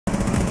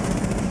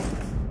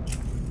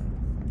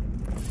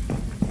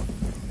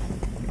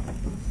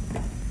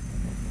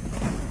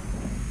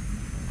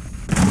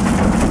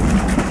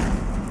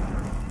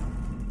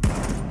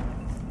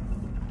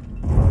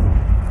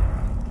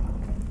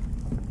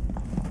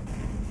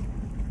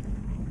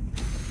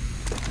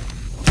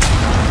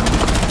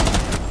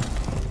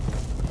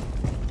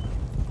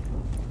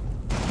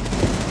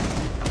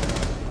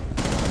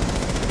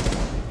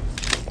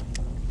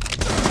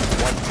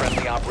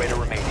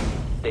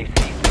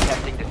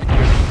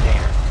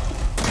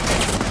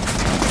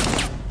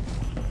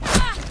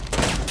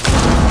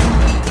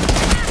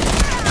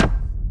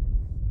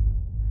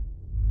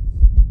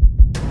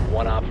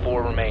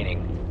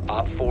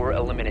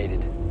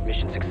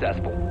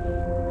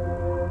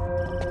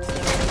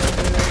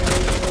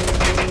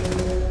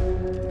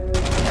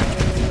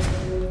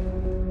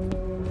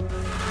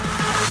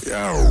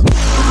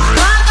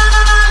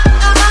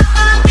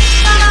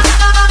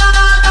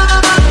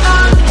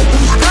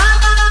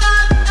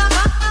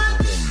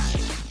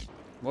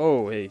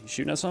Hey, you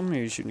shooting at something or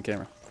are you shooting the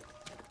camera?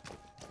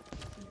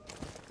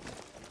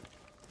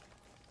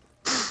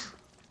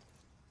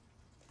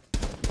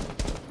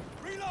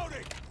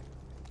 Reloading.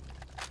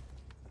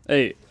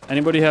 Hey,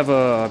 anybody have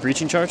a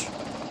breaching charge?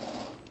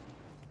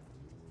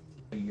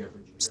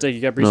 Steak,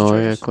 you got breaching charges?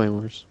 No, I got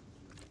claymores.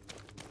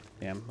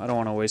 Damn, I don't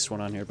want to waste one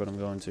on here, but I'm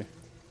going to.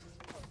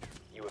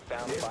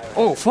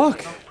 Oh,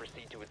 fuck!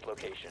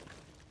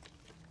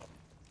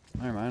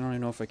 Never mind, I don't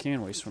even know if I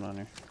can waste one on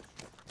here.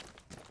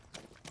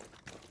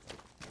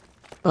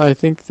 I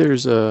think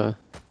there's a...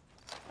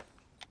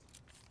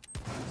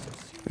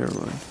 Never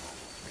mind.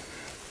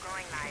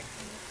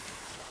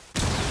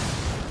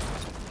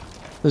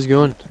 How's it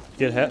going?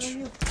 Get hatch.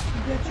 You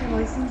got your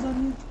license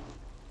on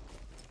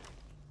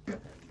you?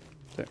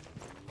 There.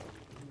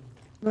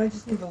 No, I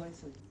just need the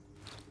license.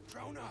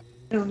 Drone up.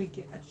 I don't need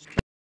cash.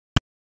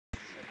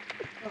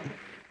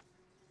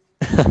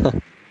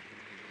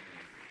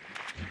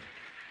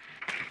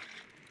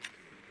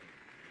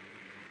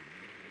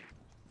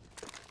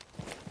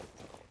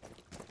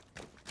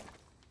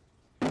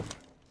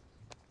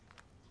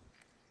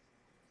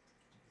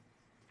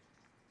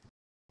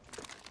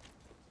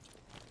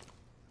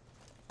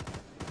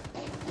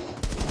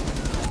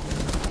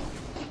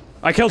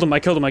 I killed him, I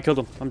killed him, I killed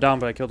him. I'm down,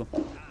 but I killed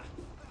him.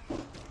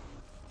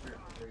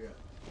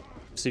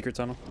 Secret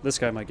tunnel. This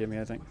guy might get me,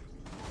 I think.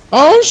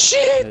 Oh Yeah,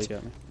 shit! he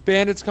got me.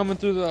 Bandits coming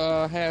through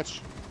the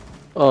hatch.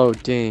 Oh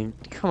dang.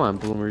 Come on,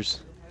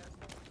 Bloomers.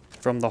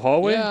 From the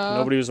hallway? Yeah.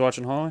 Nobody was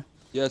watching hallway?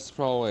 Yes,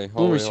 hallway.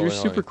 Bloomers, you're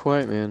super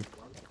quiet, man.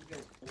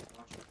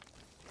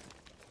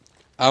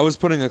 I was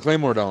putting a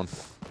claymore down.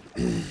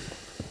 And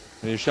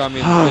he shot me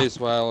in the face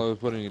while I was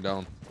putting it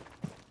down.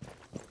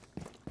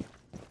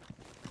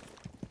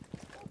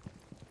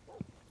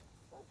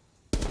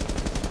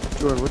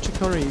 Jordan, which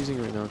account are you using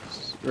right now?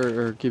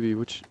 Or Gibby,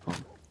 which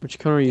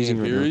account are you using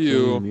right now? hear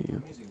you. Can't hear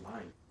you.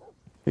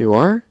 You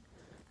are?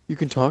 You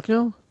can talk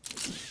now?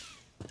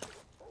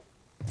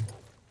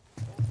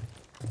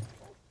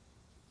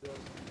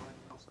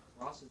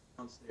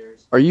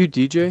 Are you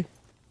DJ?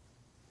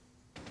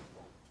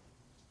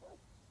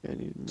 Yeah, I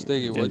need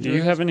Steggy, Yeah, what'd do you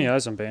you have ask any me?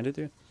 eyes on Bandit,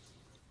 dude?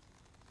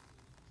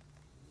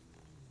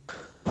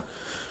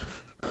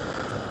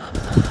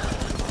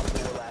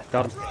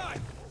 Got him.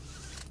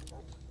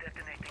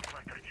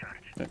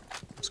 Okay,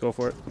 let's go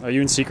for it. Are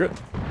you in secret?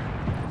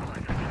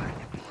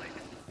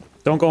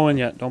 Don't go in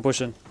yet. Don't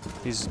push in.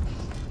 He's...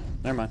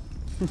 Never mind.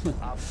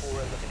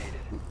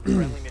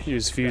 He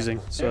was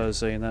fusing, so I was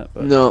saying that,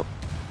 but... No.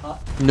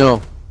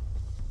 No.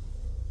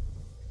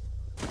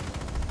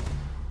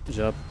 Good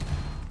job.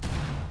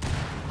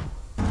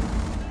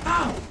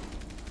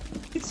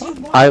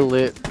 I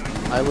lit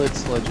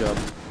Sledge up.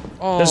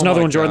 Oh There's another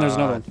my one, Jordan. There's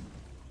another God.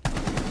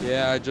 one.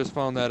 Yeah, I just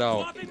found that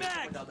out.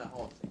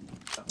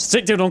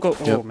 Stick, dude. Don't go.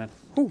 Yep. Oh, man.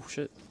 Oh,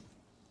 shit.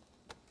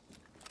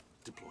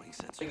 Deploying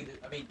sensor.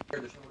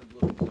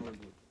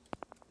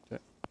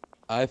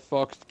 I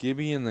fucked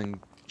Gibby and then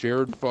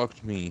Jared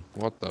fucked me.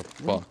 What the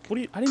fuck? What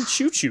do you... I didn't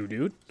shoot you,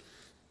 dude.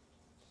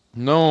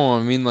 No,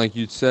 I mean like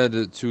you said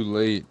it too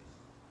late.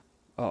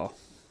 Oh.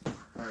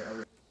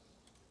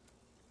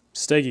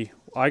 Steggy,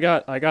 I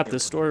got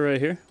this story right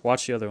here.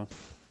 Watch the other one.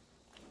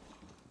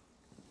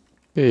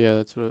 Yeah,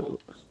 that's what I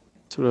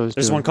was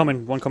There's doing.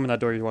 one coming that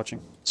door you're watching.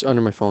 It's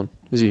under my phone.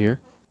 Is he here?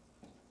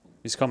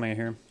 He's coming, I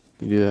hear him.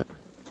 You do that.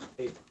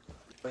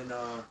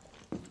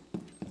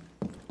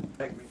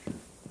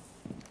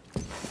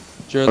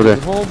 Jared, Okay. there's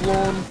a home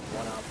blown.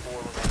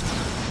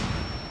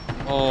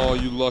 Oh,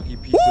 you lucky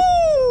piece of...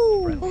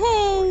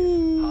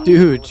 Oh.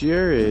 Dude,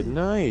 Jared,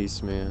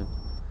 nice, man.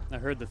 I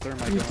heard the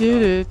thermite You going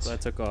did off, it. so I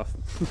took off.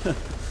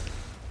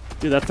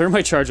 Dude, that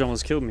thermite charge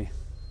almost killed me.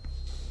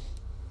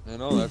 I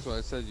know, that's why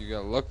I said you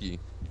got lucky.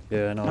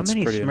 Yeah, I know, How it's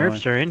many pretty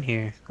Smurfs annoying. are in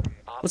here?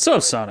 What's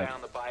up, Sonic?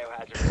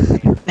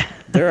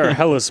 There are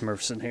hella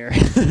Smurfs in here.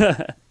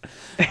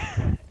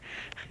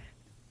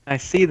 I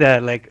see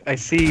that, like, I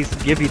see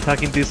Gibby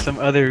talking to some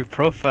other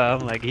profile.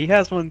 I'm like, he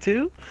has one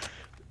too?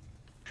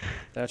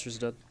 Thatcher's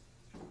dead.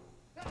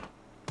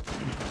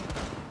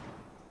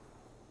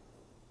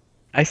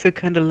 I feel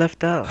kind of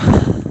left out.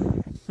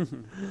 Does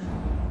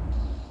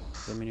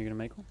that mean you're gonna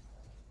make one?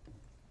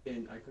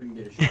 I couldn't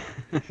get a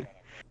shot.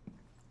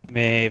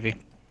 Maybe.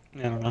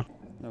 I don't know.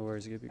 No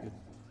worries, you'll be good.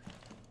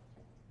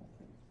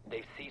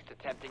 They've ceased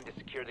attempting to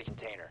secure the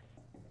container.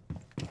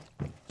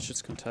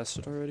 Shit's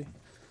contested already.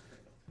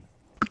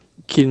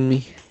 Kidding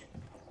me?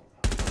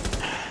 Stop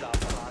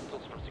the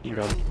hostiles from You securing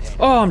got the it. container.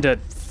 Oh, I'm dead.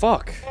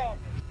 Fuck.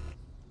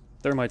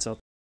 Thermite's out.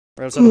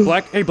 Right outside the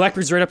black. Hey,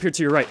 Blackbeard's right up here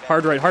to your right.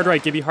 Hard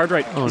right, Gibby. Hard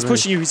right. Oh, He's nice.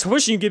 pushing you. He's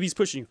pushing you, Gibby. He's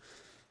pushing you.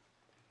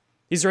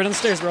 He's right on the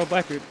stairs, bro.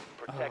 Blackbeard.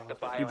 Protect the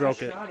You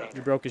broke it.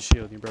 You broke his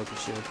shield. You broke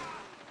his shield.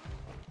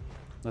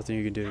 Nothing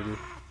you can do, dude.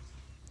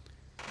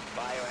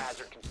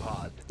 Biohazard can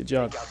pause. Good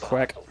job, Take out the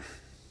Quack. hostiles.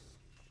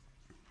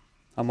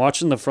 I'm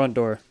watching the front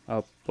door.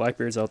 Oh,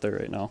 Blackbeard's out there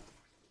right now.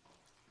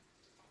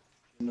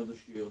 Another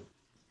shield.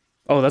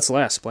 Oh, that's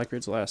last.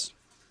 Blackbeard's last.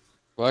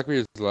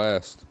 Blackbeard's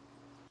last.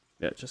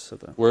 Yeah, just said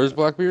that. Where's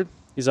Blackbeard?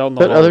 He's out in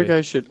the That hallway. other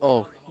guy should.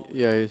 Oh,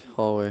 yeah, he's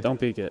hallway. Don't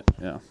peek it.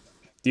 Yeah.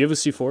 Do you have a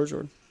C4,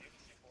 Jordan?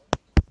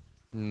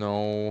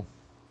 No.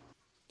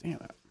 Damn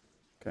it.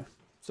 Okay.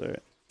 It's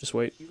alright. Just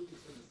wait.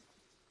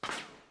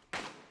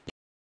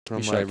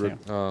 From You my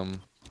shot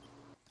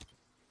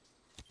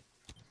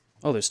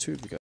Oh, there's two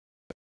of you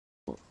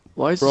guys.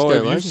 Why is Bro, this guy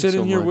if you lagging sit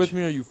so in here much? with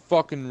me, are you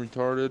fucking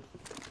retarded?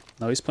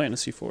 No, he's playing a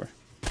C4.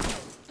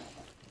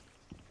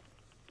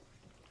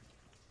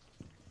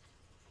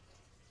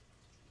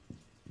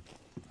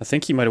 I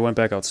think he might have went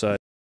back outside.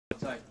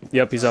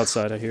 Yep, he's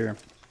outside. I hear him.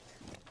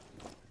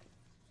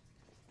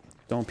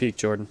 Don't peek,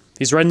 Jordan.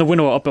 He's right in the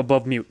window up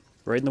above mute.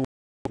 Right in the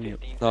window.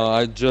 Mute.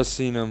 I just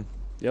seen him.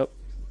 Yep.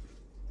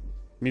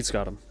 Mute's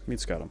got him.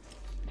 Mute's got him.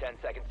 10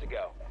 seconds to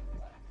go.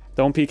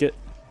 Don't peek it.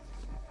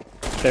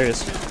 There he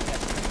is.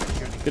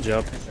 Good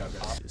job.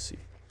 See.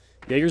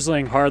 Jaeger's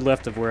laying hard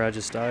left of where I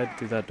just died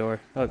through that door.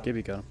 Oh,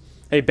 Gibby got him.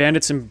 Hey,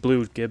 bandits in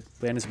blue, Gib.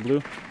 Bandits in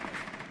blue.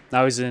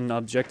 Now he's in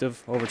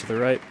objective over to the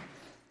right.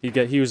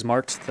 He was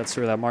marked. That's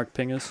where that marked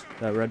ping is.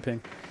 That red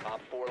ping.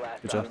 Op 4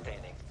 last Good job.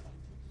 standing.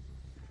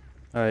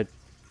 All right.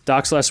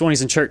 Doc's last one.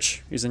 He's in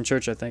church. He's in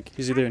church, I think.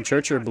 He's either in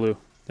church or blue.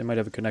 They might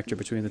have a connector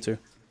between the two.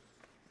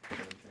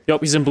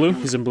 Yup, he's in blue.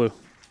 He's in blue.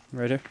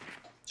 Right here.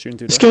 Shooting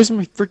through This door. guy's in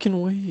my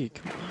freaking way.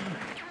 Come on.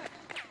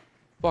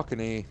 Fucking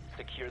A.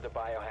 Secure the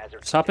biohazard.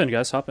 Just hop in,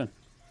 guys. Hop in.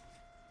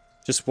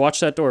 Just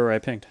watch that door where I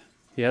pinged.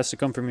 He has to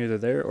come from either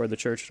there or the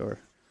church door.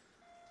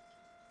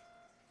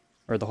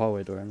 Or the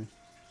hallway door, I mean.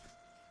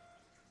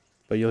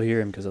 But you'll hear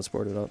him because that's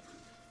boarded up.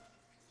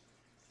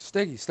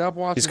 Steggy, stop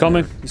watching. He's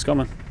coming. there. He's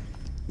coming.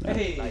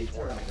 Nice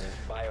work.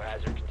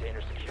 Biohazard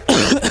container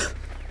secure.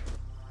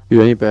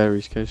 Dude, any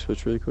batteries? Can I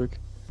switch really quick?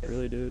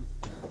 Really, dude?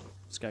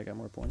 This guy got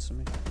more points than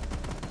me.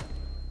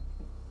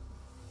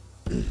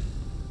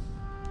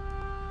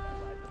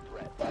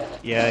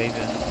 Yeah,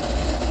 even.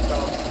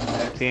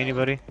 See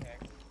anybody?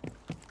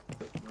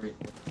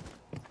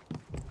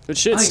 Good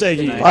shit,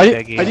 Steggy. Nice. I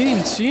Shaggy. didn't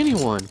even see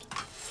anyone.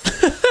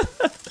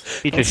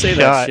 He Don't just say that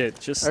shot. shit.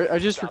 Just I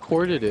just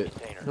recorded it.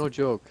 No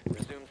joke.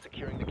 Resume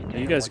securing the container.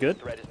 you guys once good? the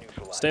threat is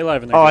neutralized. Stay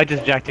alive in there. Oh, I Gib.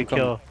 just jacked a I'm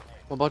coming. kill.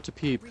 I'm about to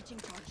peep.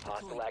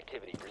 Hostile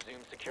activity. Resume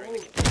securing the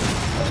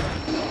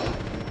container.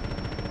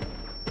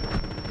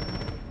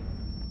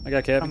 I got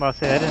I'm Kevin. about to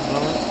say I didn't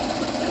blow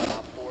it.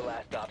 Op 4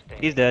 last stop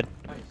standing. He's dead.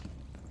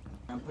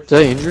 Did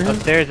I injure him?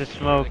 Upstairs is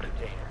smoke.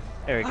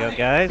 There we go,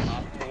 guys.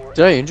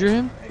 Did I injure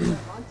him?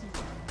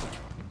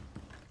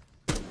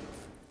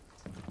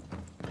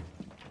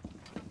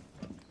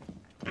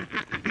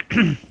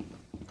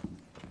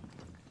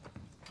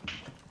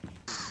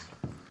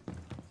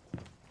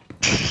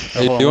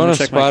 Hey, Hold on, do you let me want to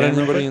check my spot camera real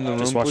anybody quick. in the room,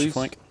 Just watch the please?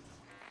 flank.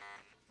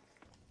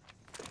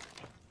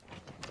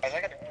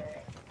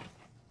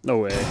 No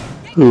way.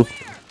 Who?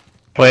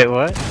 Wait,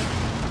 what?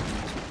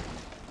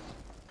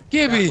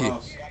 Gibby!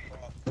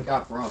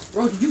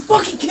 Bro, did you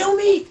fucking kill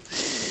me?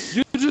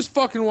 You just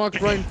fucking walked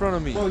right in front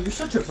of me. Bro, you're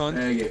such a Cunt.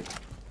 faggot.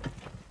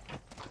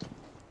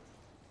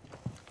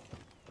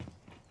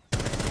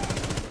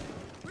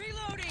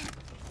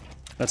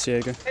 That's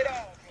Jaeger.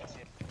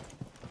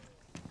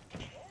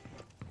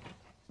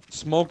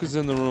 Smoke is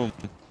in the room.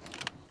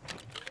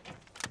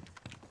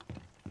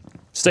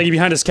 Steggy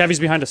behind us. Cavi's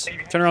behind us.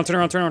 Turn around, turn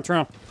around, turn around, turn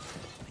around.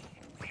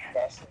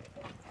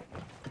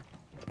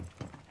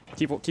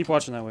 Keep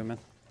watching that way, man.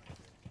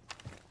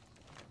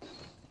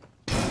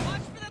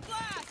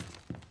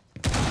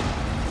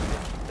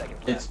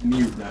 It's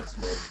mute, not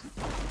smoke.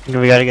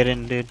 We gotta get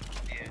in, dude.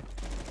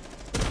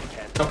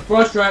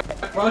 Frost trap!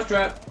 Frost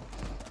trap!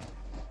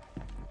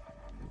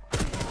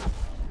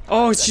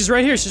 Oh, she's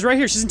right here. She's right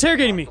here. She's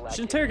interrogating me. She's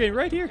interrogating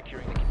right here.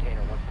 Securing the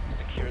container. Once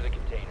secure the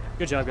container.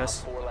 Good job,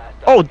 guys. 4 last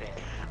stop Oh,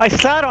 standing. I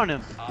sat on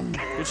him.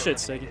 Good shit,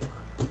 Steggy.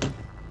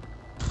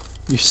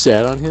 You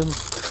sat on him?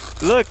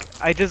 Look,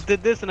 I just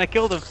did this and I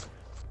killed him.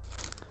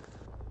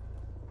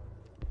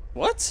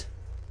 What?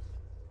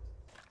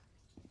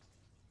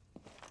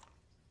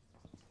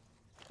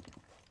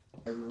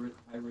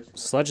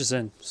 Sludge is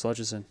in. Sludge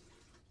is in.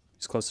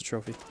 He's close to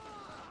trophy.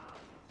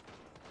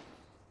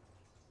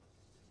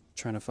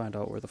 Trying to find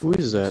out where the Who fuck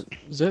is he that?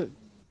 Is that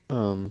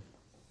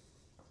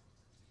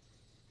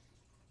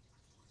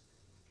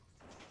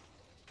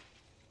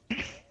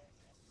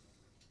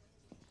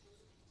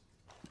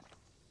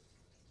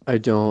I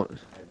don't.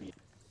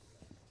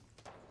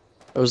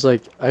 I was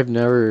like, I've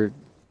never.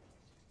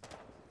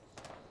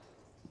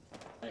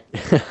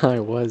 I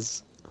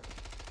was.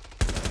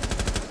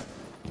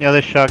 The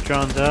other shock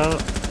drone's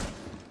out.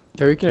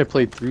 Terry and I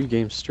played 3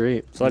 games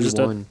straight. So I just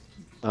did. won,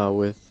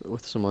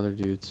 with some other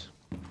dudes.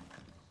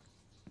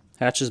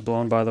 Hatch is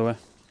blown, by the way.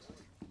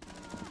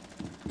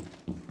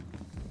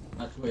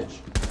 Not Twitch.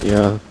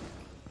 Yeah.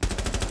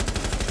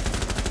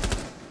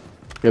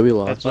 Yeah, we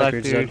lost. That's Black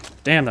Blackbeard's dude. dead.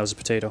 Damn, that was a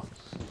potato.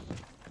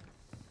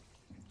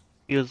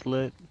 He was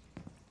lit.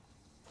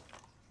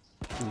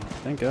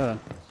 Thank God.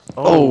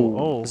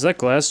 Oh. Is that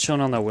glass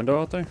chilling on that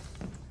window out there?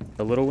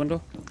 The little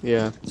window?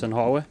 Yeah. It's in the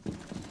hallway?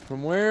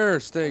 From where, Oh,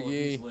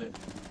 Steggy? Window.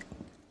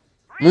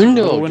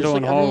 Little window just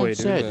in like hallway,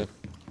 everyone dude.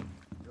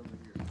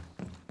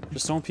 said.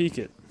 Just don't peek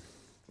it.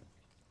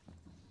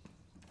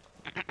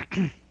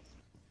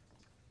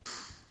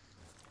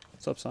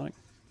 What's up, Sonic?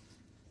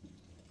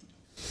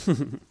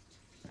 Am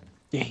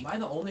I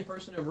the only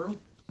person in the room?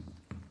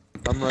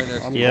 I'm right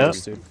next I'm to Yeah.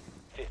 close, dude.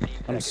 15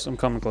 seconds. I'm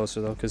coming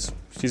closer though, cause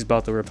she's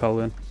about to repel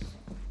in.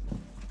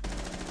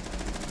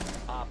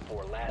 Op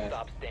 4, last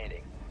stop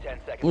standing. 10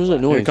 seconds. What was that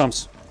left. Here noise? he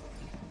comes.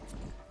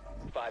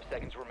 5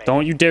 seconds remaining.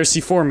 Don't you dare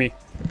C4 me.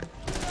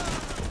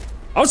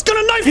 I was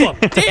gonna knife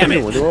him. Damn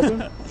it! Window open?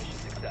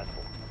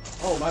 Successful.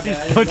 Oh, my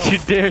bad. I didn't Don't know. you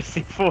dare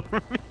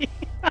C4 me.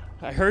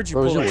 I heard you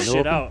Bro, pull that is your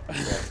shit window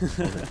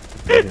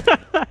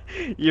out.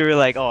 You were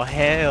like, oh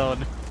hell.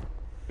 No.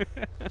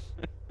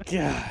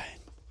 God.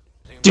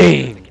 Zoom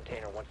Dang. into the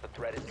container once the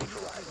threat is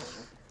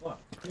neutralized. Look,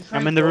 he's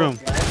I'm trying in to the throw room.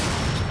 us,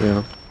 guys.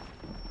 Yeah.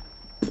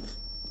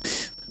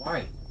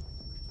 Why?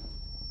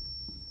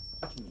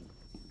 Touch me.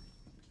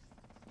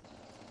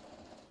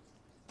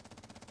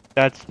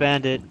 That's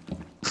Bandit.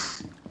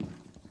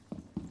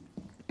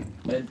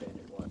 Dead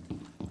bandit, what?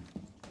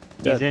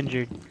 He's Dead.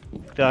 injured.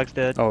 Dog's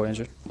dead. Oh,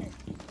 injured.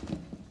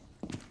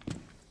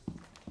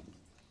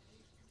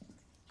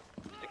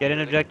 Get an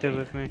objective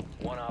with me.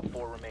 One Op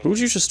 4 remaining. Who'd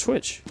you just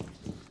twitch?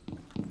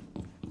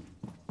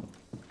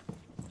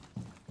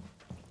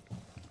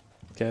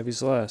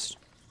 Gabby's last.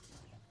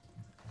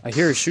 I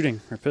hear her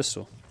shooting her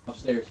pistol.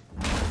 Upstairs.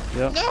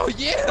 Yep. No,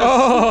 yeah!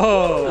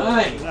 Oh!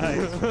 Nice!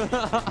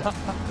 Nice.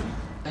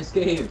 Nice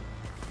game.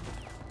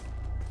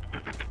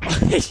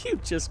 You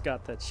just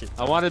got that shit.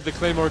 I wanted the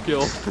Claymore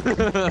kill.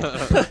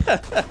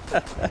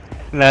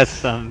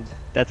 That's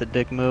a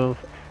dick move.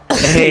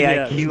 Hey,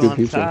 Yeah. IQ Good on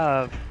pizza.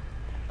 top.